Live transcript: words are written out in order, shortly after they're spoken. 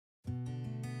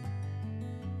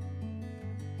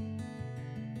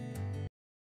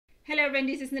Hello everyone,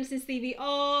 this is NielsensTV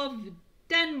of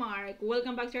Denmark.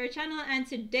 Welcome back to our channel, and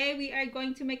today we are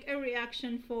going to make a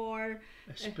reaction for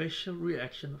a special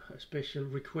reaction, a special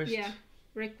request. Yeah,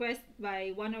 request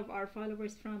by one of our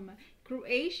followers from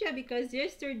Croatia, because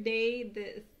yesterday,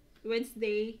 the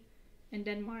Wednesday in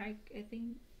Denmark, I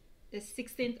think the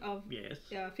 16th of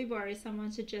February,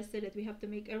 someone suggested that we have to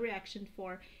make a reaction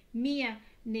for Mia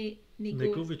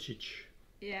Negovetić.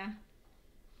 Yeah.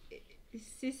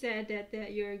 She said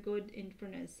that you're good in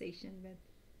pronunciation, but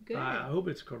good. I hope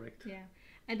it's correct. Yeah.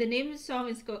 And the name of the song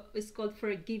is called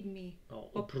Forgive Me. Oh,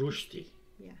 Oprosti.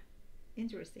 Yeah.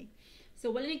 Interesting.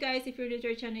 So, well, guys, if you're new to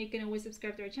our channel, you can always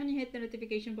subscribe to our channel, hit the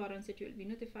notification button so that you'll be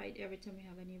notified every time we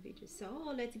have a new video.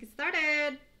 So, let's get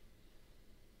started.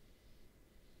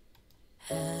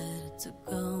 Had to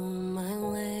go my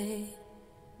way,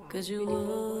 cause you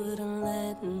wouldn't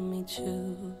let me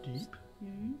choose. Deep.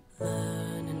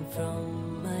 Learning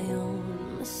from my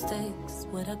own mistakes,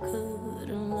 what I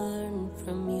couldn't learn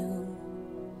from you.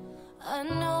 I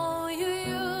know you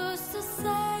used to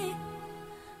say,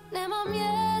 nema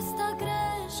mjesta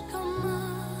greškama.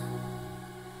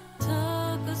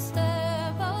 Took a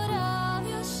step out of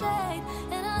your shade,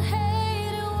 and I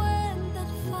hate it when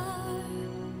that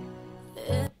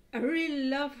fire. I really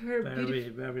love her Very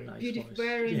nice voice.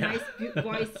 Very nice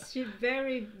voice. She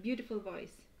very beautiful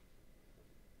voice.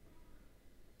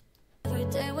 Every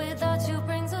day without you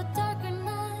brings a darker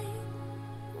night.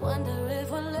 Wonder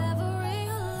if we'll ever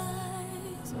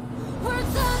realize we're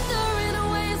thunder in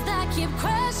waves that keep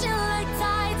crashing like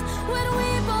tides, when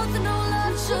we both know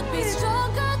love should be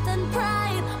stronger than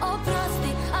pride.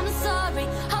 Oprosti, I'm sorry,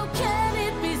 how can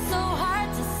it be so hard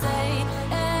to say?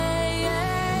 Hey,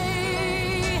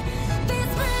 hey.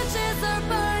 These bridges are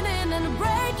burning and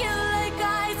breaking like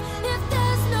ice. If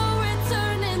there's no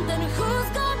returning, then who's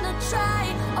gonna try?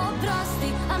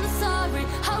 Oprosti, I'm sorry,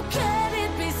 how can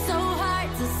it be so hard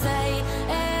to say?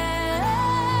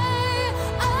 Hey,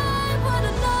 I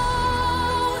wanna know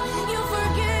you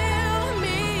forgive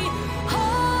me.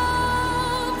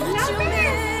 Hope that you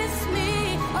miss me.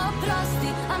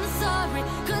 Oprosti, I'm sorry,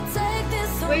 could take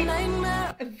this whole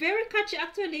nightmare. A very catchy,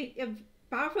 actually, a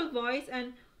powerful voice,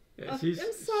 and yeah, I'm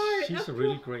sorry. She's a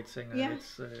really great singer. Yeah.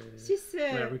 It's she's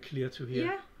very clear to hear.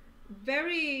 Yeah,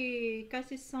 very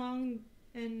catchy song,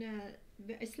 and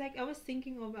it's like I was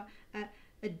thinking of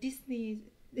a Disney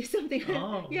something.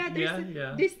 Oh, yeah, there's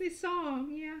a Disney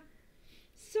song. Yeah,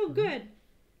 so good.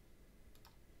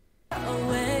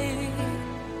 Away,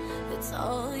 it's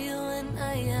all you and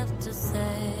I have to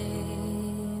say.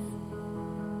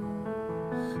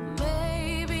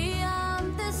 Maybe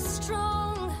I'm this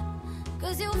strong,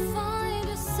 cause you'll find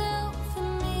yourself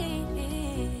in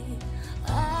me.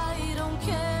 I don't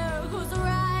care who's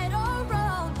right or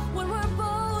wrong, when we're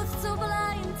both so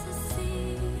blind to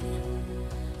see.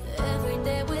 Every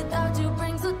day without you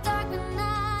brings a darker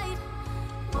night.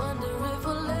 Wonder if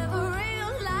we'll ever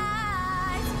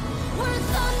realize we're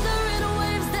thunder in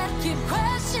waves that keep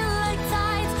crashing like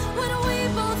tides, when we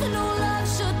both know love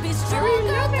should be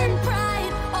stronger than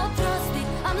pride. Oprosti,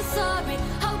 I'm sorry,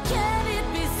 how can it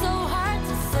be so hard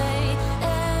to say?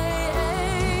 Hey, hey.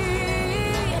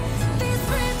 These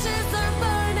bridges are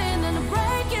burning and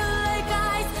breaking like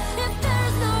ice. If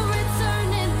there's no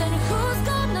returning, then who's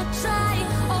gonna try?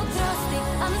 Oprosti,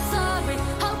 I'm sorry,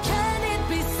 how can it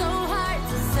be so hard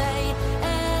to say?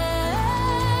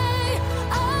 Hey,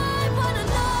 I wanna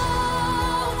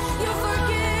know you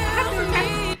forgive me.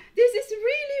 This is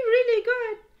really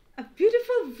good. A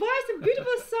beautiful voice, a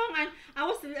beautiful song, and I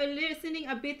was listening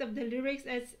a bit of the lyrics.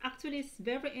 As actually, it's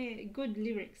very good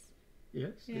lyrics.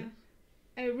 Yes. Yeah, Yes.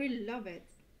 I really love it.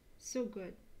 So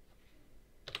good.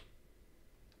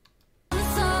 I'm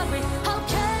sorry, how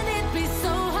can it be so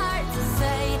hard to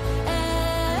say?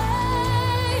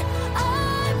 Hey,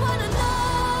 I wanna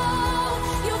know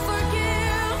you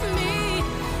forgive me.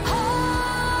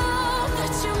 Hope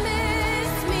that you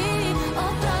miss me.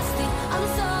 Oprosti, I'm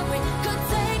sorry, could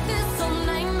take this whole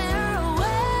nightmare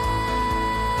away.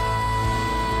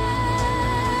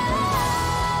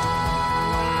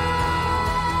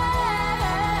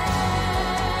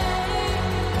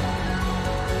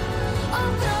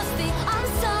 Oprosti, I'm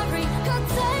sorry, could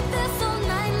take this whole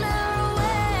nightmare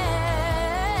away.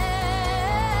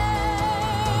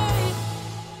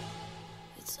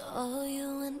 It's all you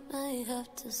and I have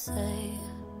to say.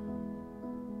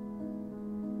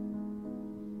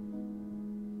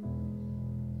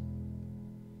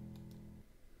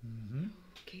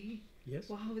 Okay. Yes.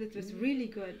 Wow, that was really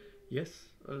good. Yes.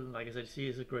 Like I said, she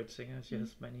is a great singer. She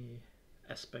has many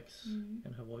aspects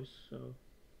in her voice. So.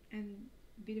 And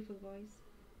beautiful voice.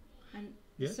 and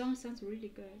Yes. the song sounds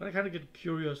really good. But I kind of get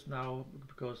curious now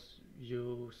because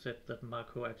you said that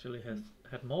Marco actually has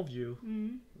had more view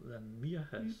than Mia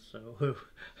has. So,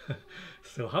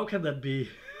 so how can that be?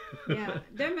 Yeah,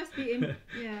 there must be.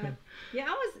 Yeah.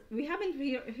 We haven't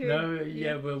heard. No,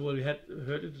 yeah. Well, we had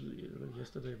heard it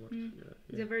yesterday. But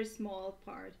it's a very small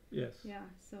part. Yes. Yeah.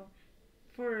 So,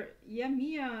 for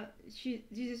Mia, this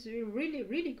is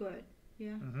really good.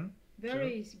 Yeah.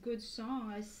 Very good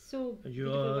song. It's so.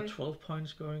 You're 12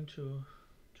 points going to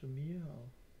Mia. Or?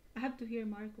 I have to hear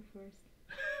Marco first.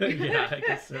 Yeah, I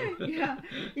guess so. Yeah,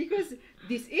 because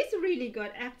this is really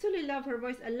good. I actually love her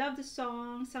voice. I love the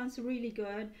song. Sounds really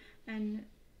good.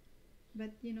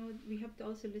 But we have to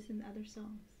also listen to other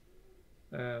songs.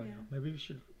 Maybe we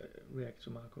should react to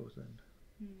Marco's then.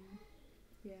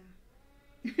 Yeah.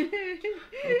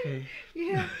 Okay.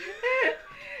 Yeah.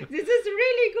 This is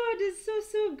really good. It's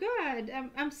so good.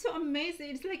 I'm so amazed.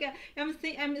 It's like I'm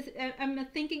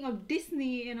thinking of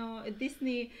Disney, a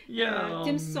Disney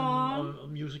theme song, a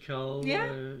musical.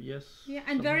 Yeah. Yes. Yeah,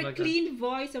 and very like clean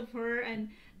voice of her, and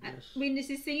yes. When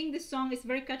she's singing the song, it's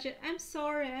very catchy. I'm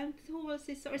sorry. Who will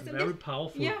say sorry? So very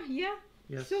powerful. Yeah.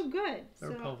 Yes. So good.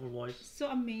 Very powerful voice. So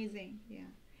amazing. Yeah.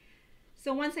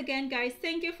 So once again, guys,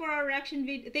 thank you for our reaction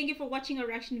video. Thank you for watching our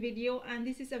reaction video, and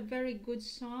this is a very good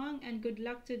song. And good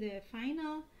luck to the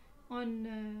final. On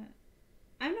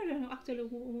I don't know actually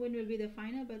when will be the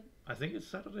final, but I think it's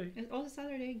Saturday. It's also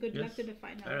Saturday. Good luck to the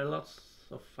final. There are lots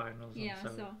of finals. Yeah,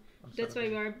 on so on that's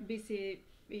Saturday. why we are busy,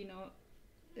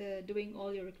 doing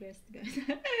all your requests, guys.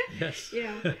 Yes.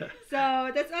 Yeah.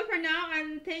 So that's all for now,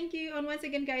 and thank you. And once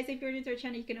again, guys, if you're new to our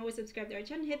channel, you can always subscribe to our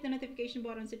channel, hit the notification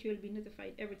button so that you will be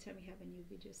notified every time we have a new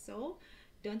video. So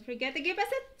don't forget to give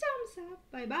us a thumbs up.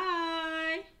 Bye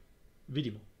bye.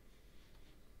 Vidimo.